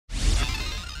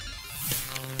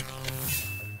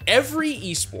Every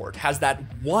esport has that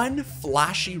one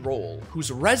flashy role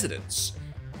whose residents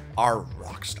are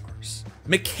rockstars.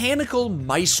 Mechanical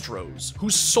maestros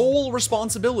whose sole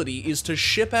responsibility is to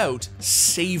ship out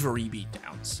savoury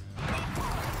beatdowns.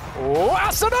 Oh,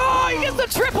 Asuna! He gets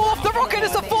the triple off the rocket.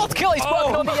 It's the fourth kill. He's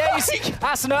working on the ace.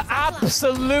 Asuna,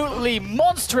 absolutely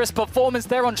monstrous performance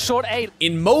there on short A.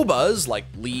 In MOBAs like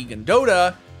League and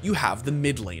Dota, you have the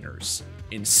mid laners.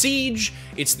 In Siege,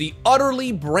 it's the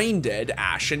utterly brain-dead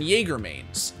Ashe and Jaeger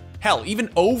mains. Hell, even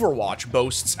Overwatch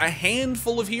boasts a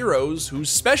handful of heroes whose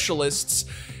specialists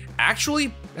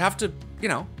actually have to, you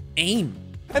know, aim.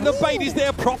 And the bait is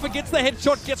there. Prophet gets the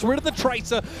headshot, gets rid of the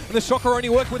Tracer, and the Shocker only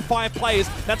working with 5 players.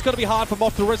 That's going to be hard for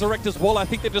Moth to resurrect as well. I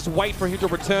think they just wait for him to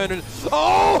return and...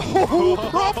 Oh!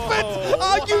 Prophet!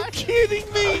 Are you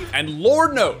kidding me? And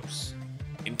Lord knows,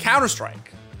 in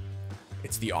Counter-Strike,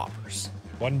 it's the AWPers.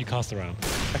 Why didn't you cast around?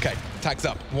 Okay, tags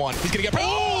up. 1. He's going to get...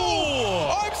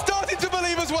 Oh! I'm starting to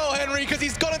believe as well, Henry, because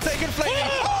he's got to take inflating.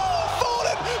 Oh!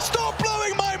 Fallen! Stop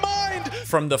blowing my mind!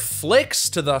 From the flicks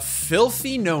to the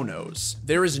filthy no-nos,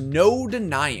 there is no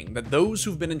denying that those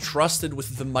who've been entrusted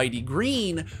with the mighty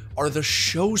green are the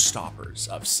showstoppers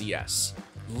of CS.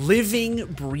 Living,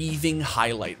 breathing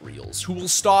highlight reels who will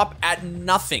stop at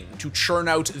nothing to churn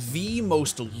out the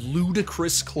most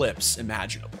ludicrous clips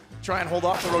imaginable. Try and hold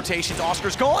off the rotations.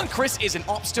 Oscar's gone. Chris isn't.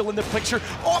 Op still in the picture.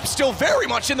 Op still very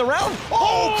much in the round.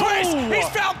 Oh, Chris! He's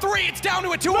found 3. It's down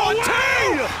to a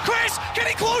 2-on-2. Chris, can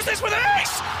he close this with an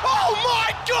ace? Oh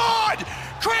my God!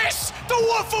 Chris, the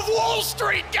Wolf of Wall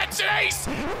Street gets an ace.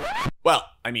 Well,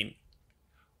 I mean,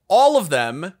 all of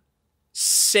them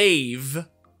save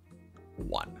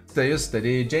one. Just det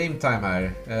är Jametime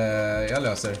här. Jag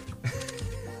löser.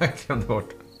 Jag glömde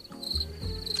bort.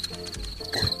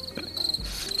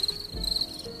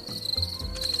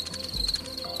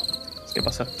 Ska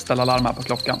bara ställa larm här på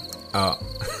klockan. Ja.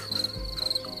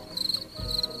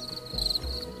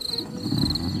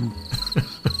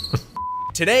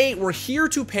 Today, we're here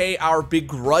to pay our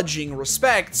begrudging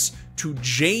respects to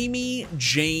Dzhami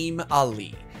Jame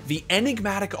Ali, the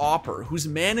enigmatic AWPer who's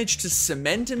managed to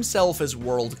cement himself as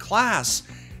world-class,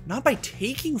 not by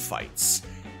taking fights,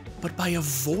 but by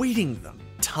avoiding them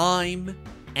time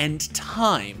and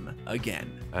time again.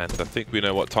 And I think we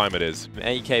know what time it is.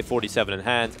 AK-47 in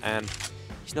hand, and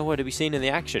he's nowhere to be seen in the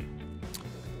action.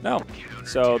 No.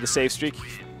 So the save streak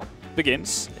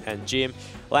begins. And Jim,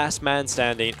 last man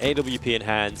standing, AWP in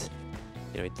hand.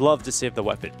 You know, he'd love to save the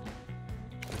weapon.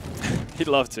 He'd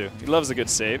love to. He loves a good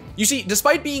save. You see,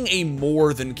 despite being a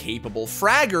more than capable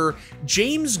fragger,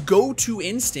 James' go-to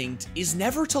instinct is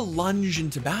never to lunge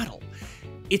into battle.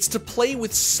 It's to play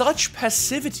with such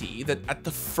passivity that at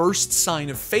the first sign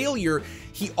of failure,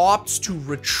 he opts to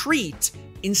retreat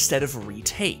instead of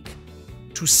retake,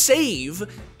 to save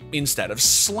instead of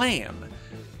slam,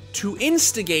 to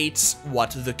instigate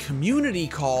what the community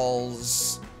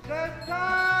calls...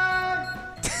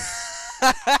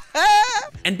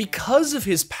 And because of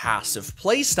his passive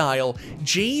playstyle,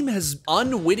 Jame has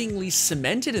unwittingly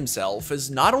cemented himself as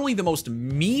not only the most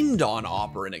memed on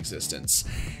AWPer in existence,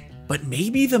 but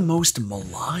maybe the most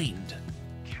maligned.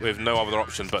 We have no other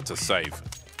option but to save.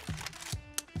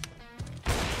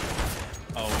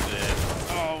 Oh dear.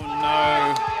 Oh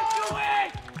no.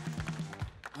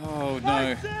 Oh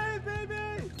no.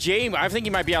 Jame, I think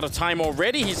he might be out of time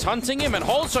already. He's hunting him, and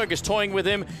Holzerg is toying with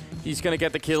him. He's gonna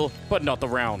get the kill, but not the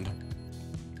round.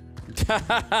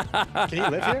 Can he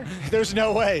live here? There's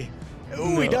no way.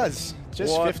 Ooh, no. He does.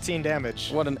 Just 15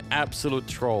 damage. What an absolute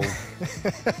troll.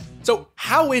 So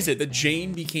how is it that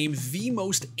Jame became the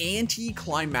most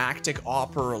anti-climactic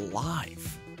AWPer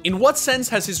alive? In what sense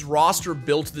has his roster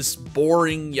built this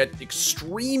boring yet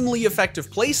extremely effective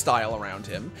playstyle around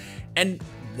him? And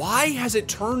why has it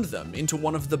turned them into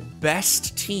one of the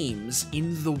best teams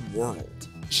in the world?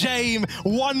 Jame,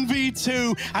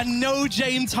 1v2, and no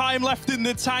Jametime left in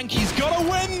the tank. He's got to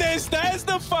win this. There's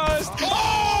the first.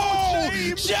 Oh!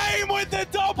 Jame with the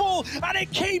double, and it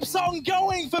keeps on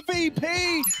going for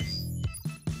VP.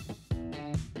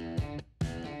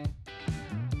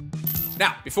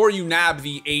 Now, before you nab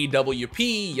the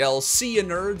AWP, yell "see ya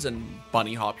nerds," and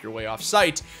bunny hop your way off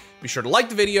site, be sure to like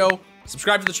the video,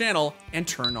 subscribe to the channel, and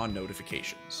turn on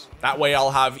notifications. That way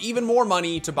I'll have even more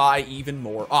money to buy even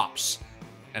more ops.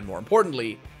 And more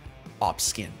importantly, op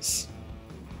skins.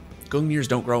 Gungnir's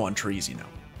don't grow on trees, you know.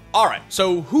 Alright,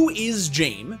 so who is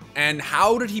Jame, and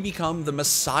how did he become the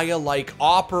messiah-like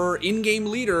AWPer, in-game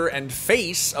leader, and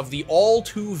face of the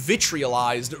all-too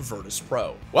vitriolized Virtus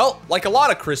Pro? Well, like a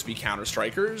lot of crispy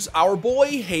Counter-Strikers, our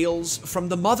boy hails from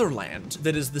the motherland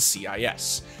that is the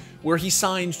CIS, where he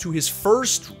signed to his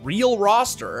first real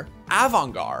roster,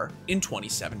 AWPer, in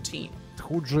 2017.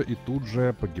 Тут же и тут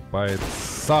же погибает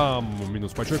сам.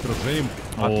 Минус по чоперу. Джейм.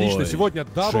 Отлично. Сегодня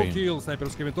даблкилл.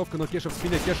 Снайперская винтовка, но Кеша в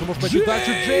спине. Кеша может пойти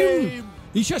дальше. Джейм!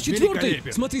 И сейчас четвертый.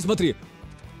 Смотри, смотри.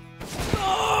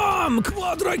 Бам!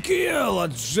 Квадрокилл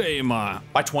от Джейма.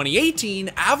 By 2018,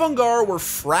 AWPer were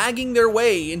fragging their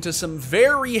way into some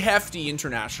very hefty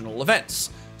international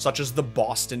events, such as the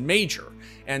Boston Major.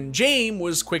 And Jame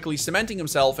was quickly cementing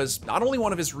himself as not only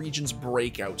one of his region's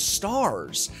breakout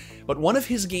stars, but one of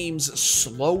his game's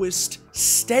slowest,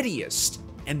 steadiest,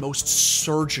 and most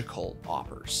surgical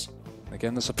AWPers.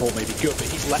 Again, the support may be good, but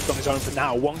he's left on his own for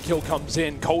now. One kill comes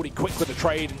in, Cody quick with the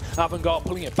trade, and AWPer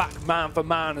pulling it back man for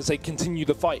man as they continue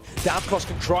the fight. Davkos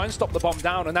can try and stop the bomb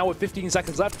down, and now with 15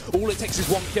 seconds left, all it takes is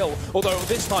one kill, although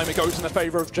this time it goes in the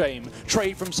favor of Jame.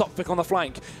 Trade from Sopvik on the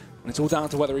flank. And it's all down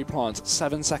to whether he plants.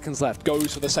 7 seconds left.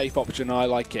 Goes for the safe option, and I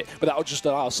like it. But that'll just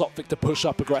allow Sopvik to push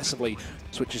up aggressively.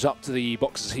 Switches up to the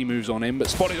box as he moves on in, but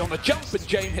spotted on the jump, and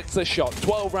Jame hits the shot.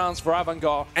 12 rounds for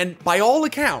AWPer. And by all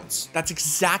accounts, that's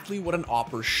exactly what an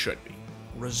AWPer should be.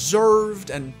 Reserved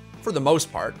and, for the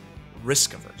most part,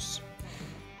 risk-averse.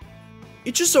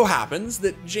 It just so happens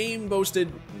that Jame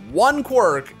boasted one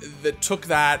quirk that took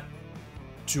that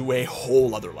to a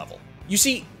whole other level. You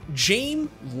see, Jame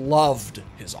loved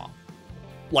his AWP.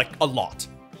 Like, a lot.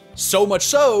 So much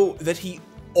so that he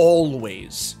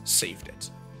always saved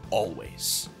it.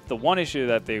 Always. The one issue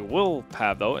that they will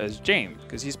have, though, is Jame,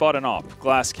 because he's bought an AWP,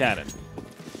 Glass Cannon.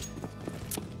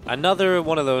 Another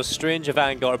one of those strange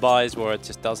Vanguard buys where it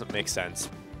just doesn't make sense.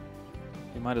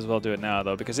 You might as well do it now,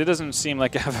 though, because it doesn't seem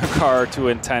like AWPer are too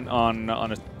intent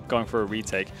on going for a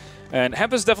retake. And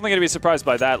Hemp is definitely going to be surprised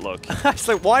by that look. It's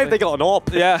like, why have they got an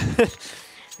AWP? Yeah.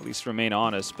 At least remain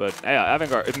honest, but yeah,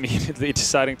 AWPer immediately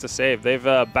deciding to save. They've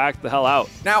backed the hell out.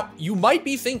 Now, you might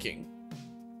be thinking,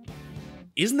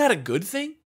 isn't that a good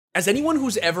thing? As anyone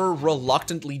who's ever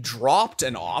reluctantly dropped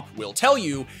an AWP will tell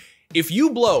you, if you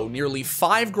blow nearly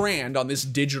 5 grand on this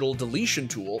digital deletion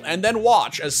tool and then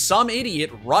watch as some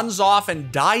idiot runs off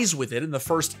and dies with it in the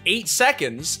first 8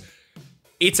 seconds,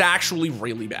 it's actually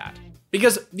really bad.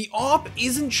 Because the AWP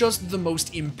isn't just the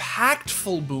most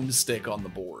impactful boomstick on the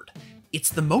board, it's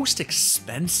the most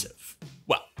expensive.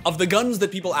 Well, of the guns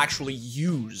that people actually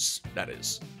use, that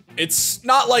is. It's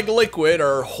not like Liquid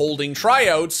or holding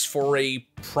tryouts for a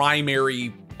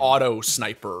primary auto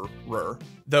sniper,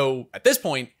 though at this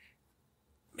point,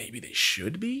 maybe they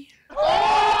should be?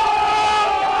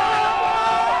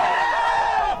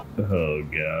 Oh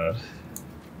god.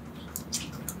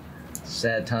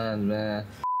 Sad times, man.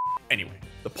 Anyway,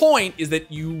 the point is that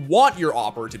you want your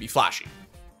AWPer to be flashy,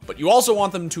 but you also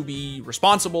want them to be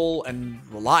responsible and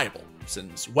reliable,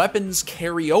 since weapons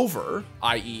carry over,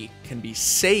 i.e. can be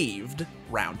saved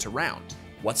round to round.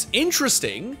 What's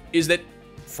interesting is that,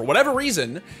 for whatever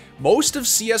reason, most of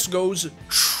CSGO's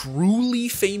truly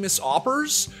famous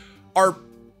AWPers are,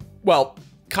 well,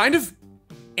 kind of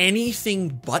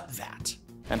anything but that.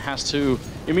 And has to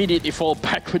immediately fall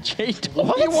back with Jade.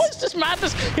 He wants this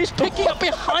madness. He's picking up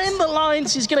behind the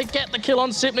lines. He's going to get the kill on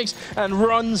Sipnix and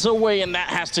runs away, and that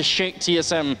has to shake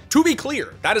TSM. To be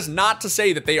clear, that is not to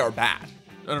say that they are bad.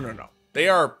 No. They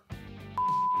are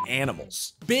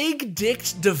animals.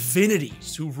 Big-dicked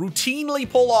divinities who routinely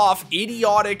pull off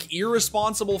idiotic,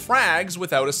 irresponsible frags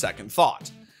without a second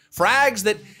thought. Frags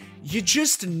that you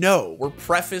just know were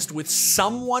prefaced with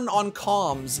someone on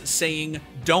comms saying,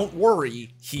 "Don't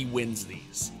worry, he wins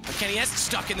these." Kenny S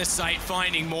stuck in the sight,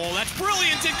 finding more. That's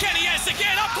brilliant, and Kenny S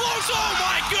again up close. Oh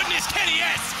my goodness, Kenny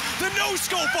S! The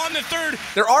no-scope on the third.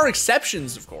 There are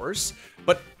exceptions, of course,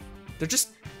 but they're just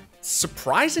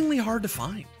surprisingly hard to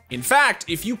find. In fact,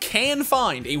 if you can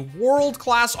find a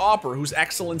world-class AWPer whose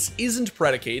excellence isn't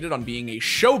predicated on being a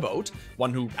showboat,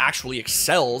 one who actually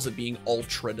excels at being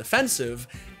ultra-defensive,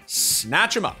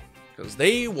 snatch them up, because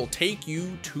they will take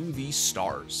you to the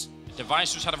stars.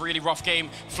 Device just had a really rough game,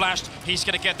 flashed, he's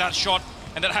gonna get that shot,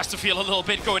 and that has to feel a little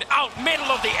bit going out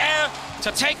middle of the air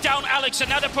to take down Alex, and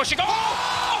now they're pushing.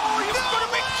 Oh, you've got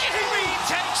to be kidding me!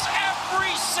 He takes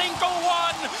every single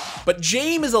one! But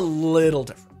Jame is a little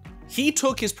different. He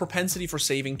took his propensity for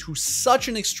saving to such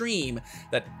an extreme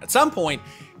that at some point,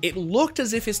 it looked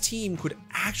as if his team could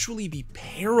actually be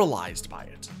paralyzed by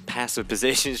it. Passive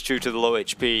positions due to the low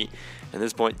HP. At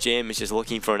this point, Jame is just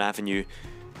looking for an avenue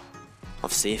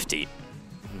of safety.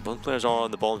 Both players are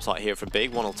on the bomb site here for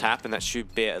Big. One will tap, and that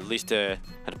should be at least a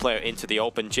player into the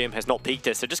open. Jame has not peeked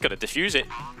this, so just got to defuse it.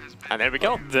 And there we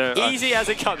go. Easy as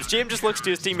it comes. Jame just looks to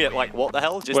his teammate like, what the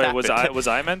hell just happened? Was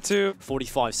I meant to?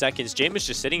 45 seconds. Jame is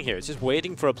just sitting here. It's just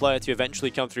waiting for a player to eventually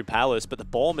come through Palace, but the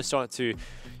bomb is starting to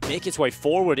make its way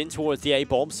forward in towards the A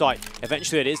bomb site.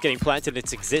 Eventually it is getting planted in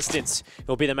its existence.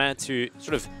 He'll be the man to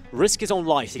sort of risk his own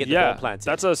life to get the bomb planted.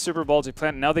 That's a super ballsy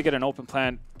plant. Now they get an open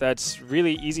plant that's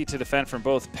really easy to defend from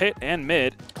both pit and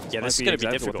mid. Yeah, this is going to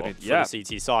be difficult for the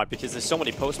CT side because there's so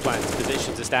many post-plant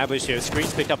positions established here.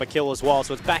 Screen's picked up a kill as well,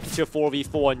 so it's back into a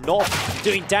 4v4, not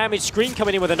doing damage. Screen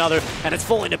coming in with another, and it's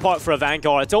falling apart for a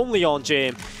Vanguard. It's only on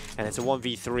Jame, and it's a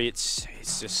 1v3. It's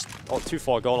just too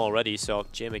far gone already, so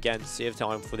Jame again, save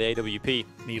time for the AWP.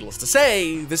 Needless to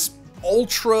say, this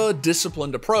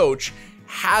ultra-disciplined approach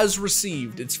has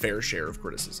received its fair share of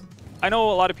criticism. I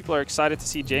know a lot of people are excited to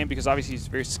see Jame because obviously he's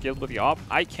very skilled with the AWP.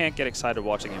 I can't get excited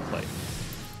watching him play.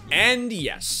 And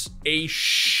yes, a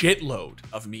shitload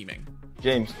of memeing.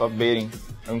 James, stop baiting.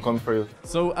 I'm coming for you.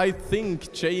 So I think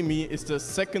Dzhami is the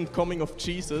second coming of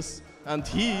Jesus, and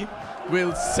he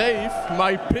will save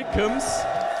my pick'ems.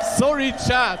 Sorry,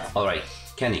 chat. All right,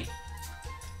 Kenny.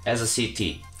 As a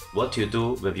CT, what do you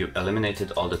do when you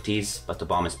eliminated all the T's but the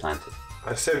bomb is planted?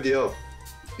 I saved the AWP.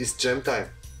 It's Jametime.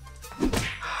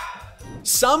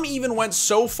 Some even went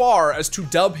so far as to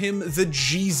dub him the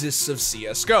Jesus of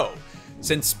CSGO,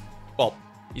 since, well,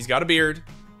 he's got a beard,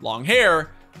 long hair,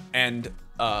 and,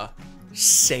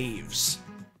 saves.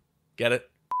 Get it?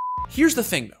 Here's the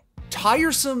thing, though.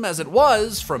 Tiresome as it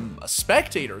was from a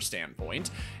spectator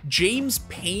standpoint, James'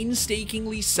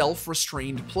 painstakingly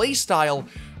self-restrained playstyle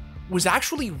was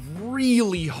actually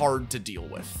really hard to deal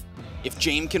with. If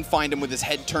Jame can find him with his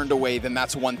head turned away, then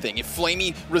that's one thing. If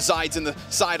Flamey resides in the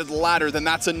side of the ladder, then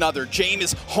that's another. Jame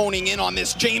is honing in on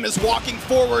this. Jame is walking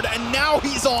forward, and now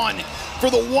he's on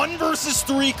for the 1 versus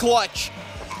 3 clutch.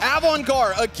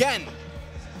 Avantgarde again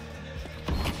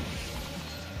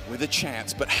with a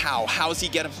chance, but how? How's he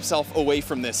get himself away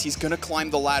from this? He's gonna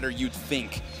climb the ladder, you'd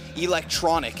think.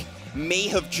 Electronic may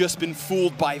have just been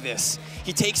fooled by this.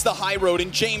 He takes the high road,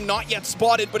 and Jame not yet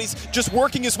spotted, but he's just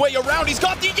working his way around. He's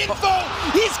got the info!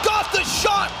 He's got the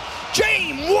shot!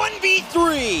 Jame,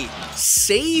 1v3!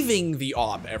 Saving the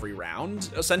AWP every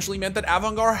round essentially meant that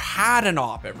Avantgarde had an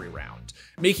AWP every round,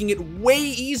 making it way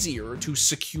easier to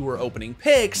secure opening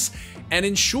picks and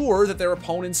ensure that their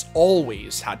opponents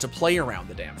always had to play around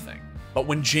the damn thing. But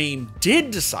when Jame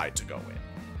did decide to go in,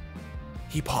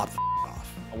 he popped the off.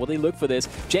 Will they look for this?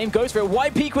 Jame goes for it.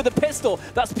 Wide peek with a pistol.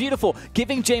 That's beautiful.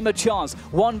 Giving Jame a chance.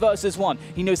 1 versus 1.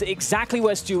 He knows exactly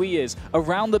where Stewie is.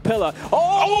 Around the pillar.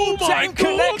 Oh, Jame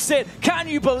connects it. Can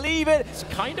you believe it? It's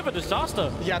kind of a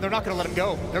disaster. Yeah, they're not going to let him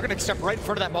go. They're going to step right in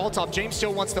front of that Molotov. Jame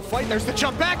still wants to fight. There's the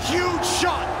jump back. Huge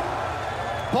shot.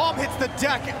 Bomb hits the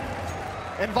deck.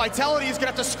 And Vitality is going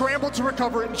to have to scramble to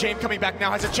recover it. And Jame coming back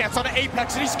now has a chance on an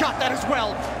Apex. And he's got that as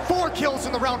well. 4 kills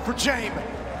in the round for Jame.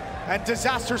 And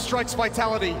disaster strikes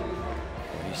Vitality.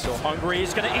 He's so hungry,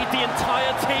 he's going to eat the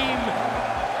entire team.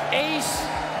 Ace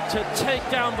to take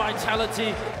down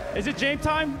Vitality. Is it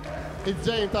Jametime? It's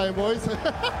Jametime, boys.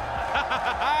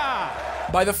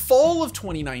 By the fall of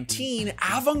 2019,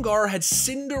 Avantgarde had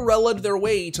Cinderella'd their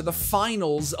way to the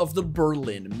finals of the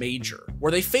Berlin Major,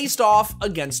 where they faced off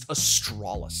against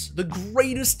Astralis, the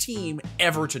greatest team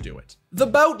ever to do it. The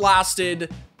bout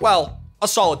lasted, well, a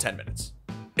solid 10 minutes.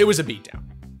 It was a beatdown.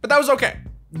 But that was okay.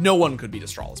 No one could beat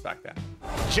Astralis back then.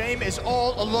 Jame is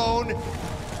all alone,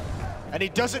 and he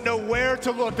doesn't know where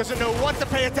to look, doesn't know what to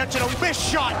pay attention. A missed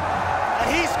shot,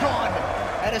 and he's gone.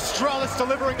 And Astralis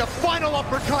delivering the final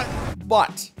uppercut.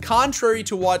 But contrary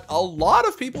to what a lot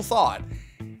of people thought,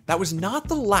 that was not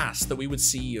the last that we would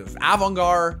see of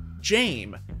Avantgarde,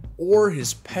 Jame, or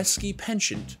his pesky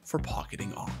penchant for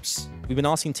pocketing AWPs. We've been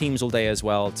asking teams all day as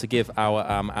well to give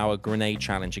our grenade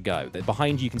challenge a go.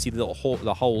 Behind you can see the little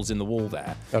the holes in the wall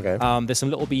there. Okay. There's some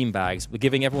little bean bags. We're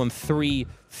giving everyone three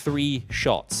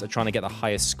shots at trying to get the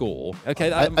highest score.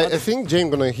 Okay. I think James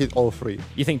gonna hit all 3.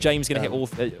 You think James gonna hit all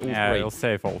 3? Yeah, he'll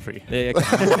save all 3. Yeah,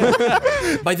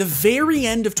 okay. By the very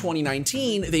end of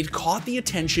 2019, they'd caught the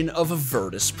attention of a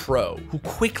Virtus Pro, who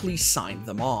quickly signed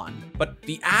them on. But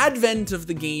the advent of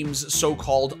the game's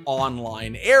so-called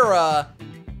online era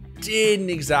didn't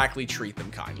exactly treat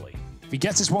them kindly. If he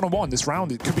gets this one-on-one this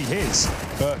round, it could be his.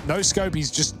 But no scope,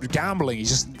 he's just gambling. He's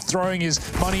just throwing his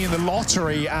money in the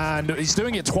lottery, and he's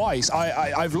doing it twice.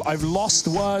 I've lost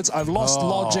words. I've lost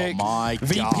logic. My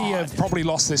VP have probably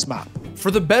lost this map.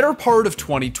 For the better part of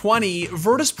 2020,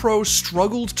 Virtus Pro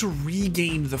struggled to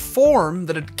regain the form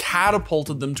that had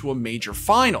catapulted them to a major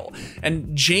final,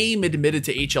 and Jame admitted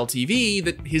to HLTV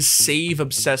that his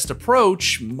save-obsessed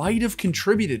approach might have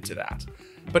contributed to that.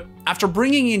 But after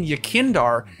bringing in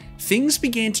Yakindar, things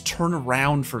began to turn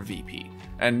around for VP,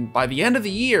 and by the end of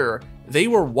the year, they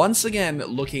were once again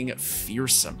looking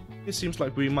fearsome. It seems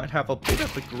like we might have a bit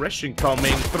of aggression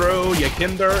coming through.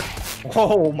 Yakinder.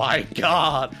 Oh my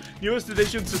god. Newest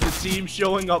addition to the team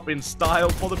showing up in style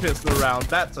for the pistol round.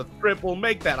 That's a triple.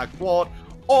 Make that a quad.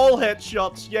 All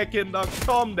headshots. Yakinder,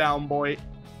 calm down, boy.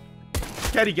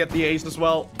 Can he get the ace as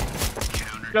well?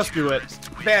 Just do it.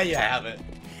 There you have it.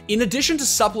 In addition to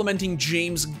supplementing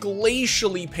James'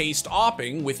 glacially paced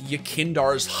opping with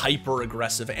Yakindar's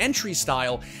hyper-aggressive entry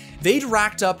style, they'd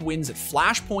racked up wins at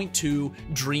Flashpoint 2,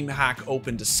 DreamHack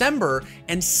Open December,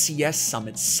 and CS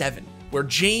Summit 7, where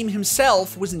Jame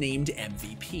himself was named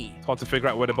MVP. It's hard to figure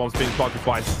out where the bomb's being planted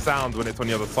by sound when it's on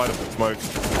the other side of the smoke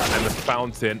and the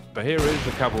fountain. But here is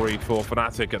the cavalry for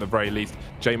Fnatic at the very least.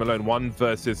 Jame alone, 1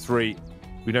 versus 3.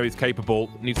 We know he's capable.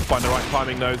 Needs to find the right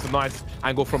timing though. It's a nice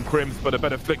angle from Crims, but a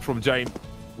better flick from Jame.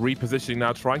 Repositioning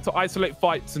now, trying to isolate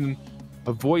fights and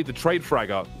avoid the trade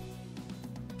fragger.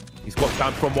 He's got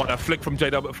down from one, a flick from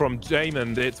Jame,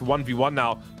 and it's 1v1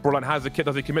 now. Broline has a kit.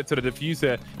 Does he commit to the defuse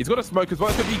here? He's got a smoke as well.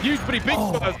 It's going to be huge, but he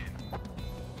beats first.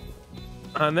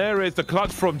 And there is the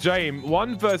clutch from Jame.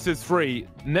 1 versus 3.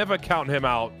 Never count him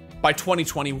out. By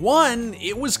 2021,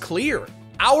 it was clear.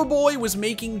 Our boy was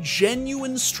making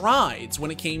genuine strides when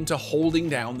it came to holding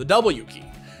down the W key.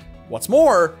 What's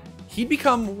more, he'd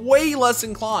become way less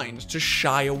inclined to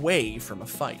shy away from a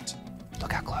fight.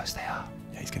 Look how close they are.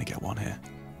 Yeah, he's going to get one here.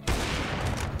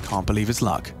 Can't believe his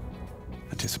luck.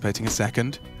 Anticipating a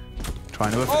second.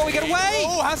 Trying to... Oh, he got away!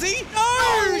 Oh, has he?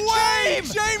 No way!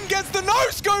 Jame gets the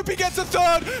no-scope, he gets a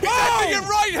third! He's ending it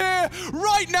right here,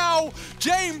 right now!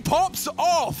 Jame pops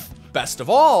off! Best of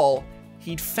all,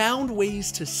 he'd found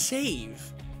ways to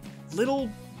save, little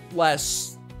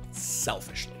less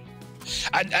selfishly.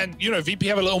 And you know, VP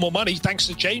have a little more money thanks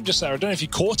to Jame just there. I don't know if you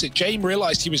caught it. Jame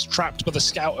realized he was trapped by the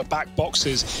scout at back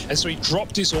boxes, and so he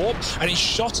dropped his orb and he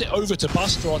shot it over to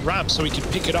Buster on ramp so he could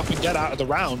pick it up and get out of the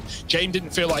round. Jame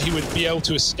didn't feel like he would be able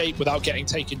to escape without getting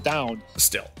taken down.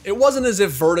 Still, it wasn't as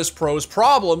if Virtus.pro's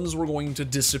problems were going to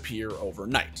disappear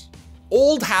overnight.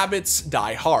 Old habits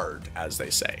die hard, as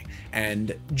they say,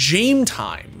 and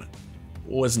Jametime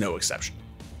was no exception.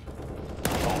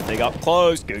 Big up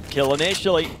close, good kill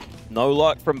initially. No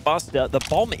luck from Buster. The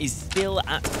bomb is still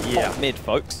at top mid,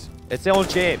 folks. It's on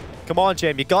Jame. Come on,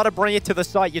 Jame. You got to bring it to the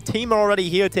site. Your team are already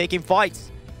here taking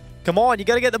fights. Come on, you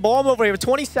got to get the bomb over here.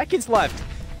 20 seconds left.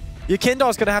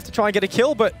 Yakindar's going to have to try and get a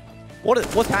kill, but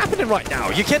what's happening right now?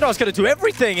 Yakindar's going to do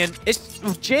everything, and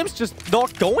Jame's just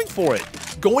not going for it.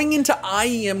 Going into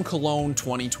IEM Cologne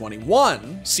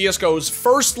 2021, CSGO's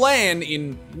first LAN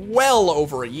in well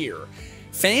over a year,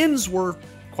 fans were,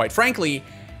 quite frankly,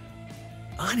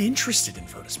 uninterested in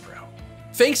Virtus.pro.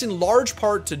 Thanks in large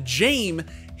part to Jame,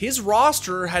 his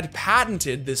roster had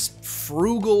patented this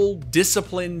frugal,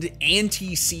 disciplined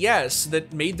anti-CS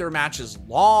that made their matches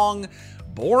long,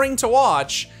 boring to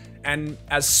watch, and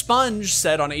as Sponge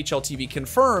said on HLTV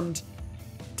confirmed,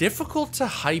 difficult to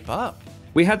hype up.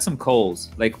 We had some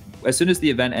calls. Like, as soon as the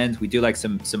event ends, we do like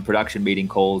some production meeting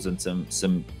calls and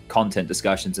some content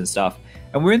discussions and stuff.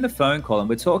 And we're in the phone call and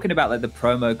we're talking about like the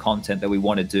promo content that we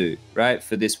want to do, right,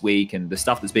 for this week and the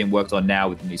stuff that's being worked on now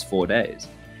within these 4 days.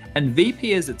 And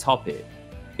VP is a topic.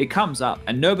 It comes up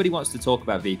and nobody wants to talk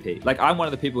about VP. Like, I'm one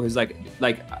of the people who's like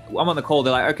I'm on the call.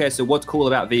 They're like, okay, so what's cool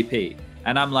about VP?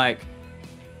 And I'm like,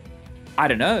 I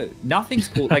don't know. Nothing's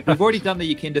cool. Like, we've already done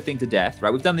the Yakinda thing to death,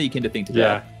 right? We've done the Yakinda thing to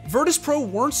death. Virtus.pro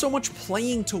weren't so much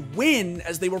playing to win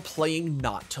as they were playing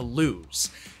not to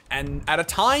lose. And at a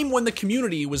time when the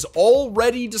community was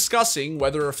already discussing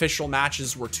whether official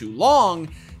matches were too long,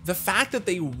 the fact that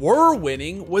they were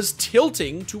winning was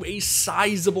tilting to a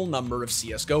sizable number of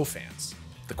CSGO fans.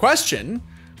 The question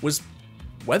was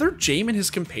whether Jame and his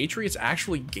compatriots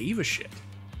actually gave a shit.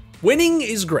 Winning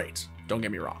is great, don't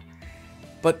get me wrong.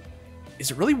 But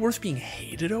is it really worth being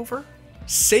hated over?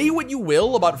 Say what you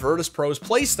will about Virtus.pro's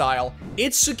playstyle,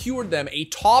 it secured them a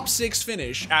top 6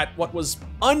 finish at what was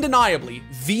undeniably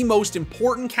the most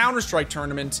important Counter-Strike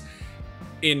tournament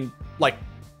in, like,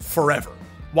 forever.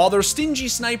 While their stingy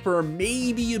sniper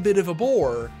may be a bit of a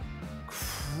bore,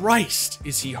 Christ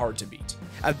is he hard to beat.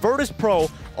 And Virtus.pro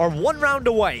are 1 round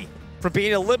away from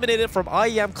being eliminated from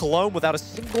IEM Cologne without a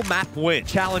single map win.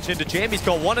 Challenge into Jame. He's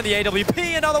got one in the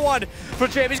AWP, another one for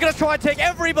Jame. He's going to try and take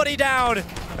everybody down.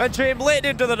 And Jame lit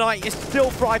into the night. He's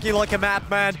still fraggy like a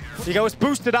madman. He goes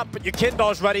boosted up, but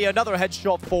Yakindar's ready. Another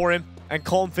headshot for him. And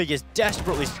Config is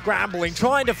desperately scrambling,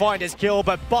 trying to find his kill,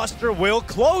 but Buster will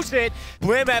close it.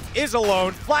 BlimF is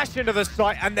alone, flash into the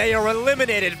site, and they are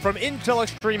eliminated from Intel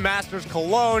Extreme Masters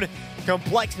Cologne.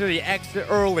 Complexity exit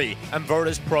early, and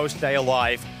Virtus.pro stay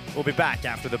alive. We'll be back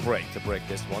after the break to break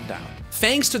this one down.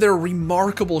 Thanks to their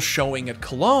remarkable showing at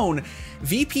Cologne,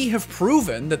 VP have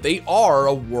proven that they are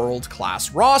a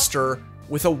world-class roster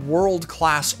with a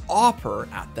world-class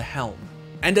AWPer at the helm.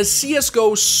 And as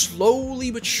CSGO slowly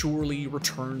but surely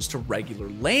returns to regular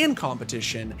LAN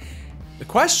competition, the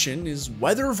question is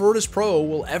whether Virtus.pro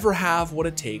will ever have what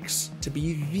it takes to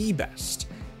be the best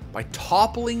by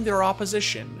toppling their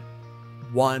opposition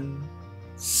one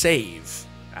save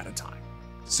at a time.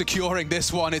 Securing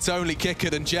this one, it's only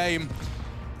Kickert and Jame,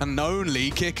 and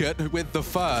only Kickert with the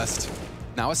first.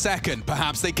 Now a second,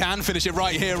 perhaps they can finish it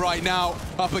right here, right now.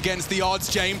 Up against the odds,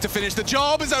 Jame to finish the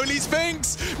job is only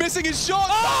Sphinx, missing his shot.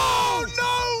 Oh,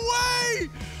 no way!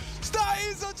 That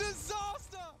is a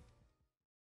disaster!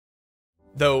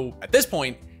 Though, at this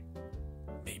point,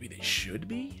 maybe they should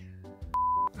be?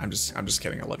 I'm just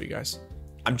kidding, I love you guys.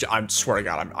 I'm swear to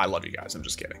God, I love you guys, I'm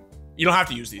just kidding. You don't have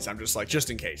to use these. I'm just like, just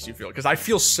in case you feel, because I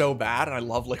feel so bad and I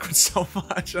love Liquid so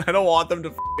much and I don't want them to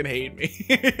fucking hate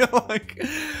me. Like,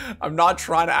 I'm not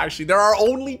trying to actually, they're our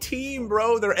only team,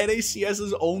 bro. They're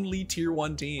NACS's only tier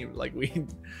 1 team. Like, we,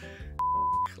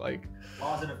 like,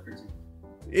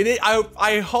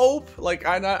 I hope, like,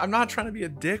 I'm not trying to be a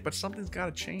dick, but something's got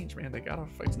to change, man.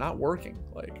 It's not working.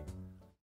 Like,